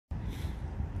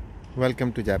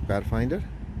Welcome to Jap Car Finder.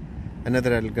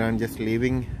 Another Elgrand just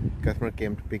leaving. Customer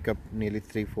came to pick up, nearly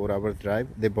 3-4 hours drive.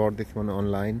 They bought this one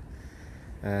online,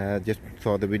 just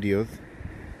saw the videos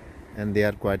and they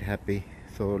are quite happy.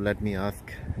 So let me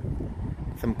ask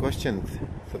some questions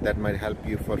so that might help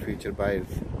you for future buyers.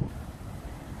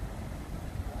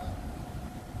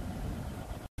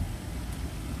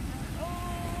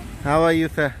 How are you,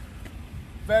 sir?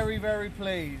 Very, very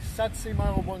pleased. Sad to see my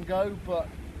old one go, but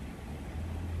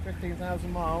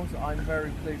 15,000 miles, I'm very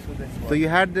pleased with this one. So you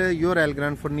had your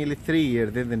Elgrand for nearly 3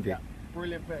 years, isn't it? Yeah,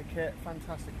 brilliant bit of kit,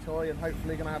 fantastic toy, and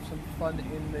hopefully going to have some fun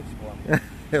in this one.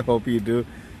 I hope you do.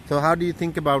 So how do you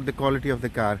think about the quality of the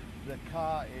car? The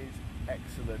car is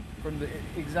excellent,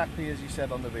 exactly as you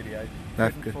said on the video.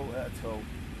 That's Couldn't good. fault it at all.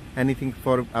 Anything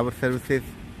for our services?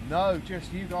 No,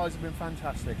 just you guys have been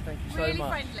fantastic. Thank you so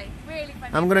much. Really friendly.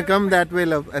 I'm gonna come that way,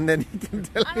 love, and then you can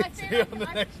tell And me. I feel See you like, on the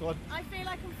next one. I feel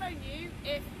I can phone you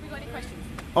if we got any questions.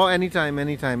 Oh, anytime.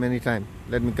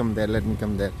 Let me come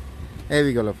there. Here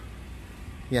we go, love.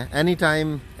 Yeah,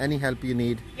 anytime, any help you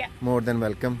need, Yeah. more than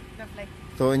welcome. Lovely.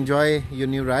 So enjoy your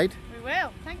new ride We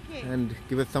will. Thank you. and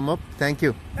give us some up. Thank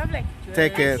you. Lovely.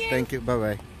 Take care. Thank you. Thank you. Bye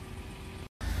bye.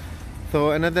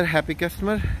 So another happy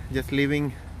customer just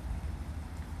leaving.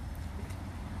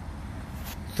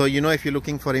 So you know, if you're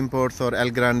looking for imports or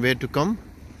Elgrand, where to come,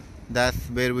 that's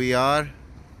where we are.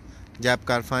 Jap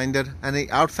Car Finder. And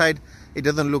outside it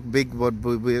doesn't look big,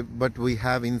 but we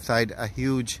have inside a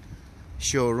huge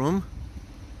showroom.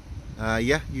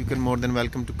 Yeah, you can more than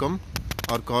welcome to come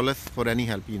or call us for any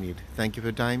help you need. Thank you for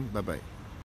your time. Bye bye.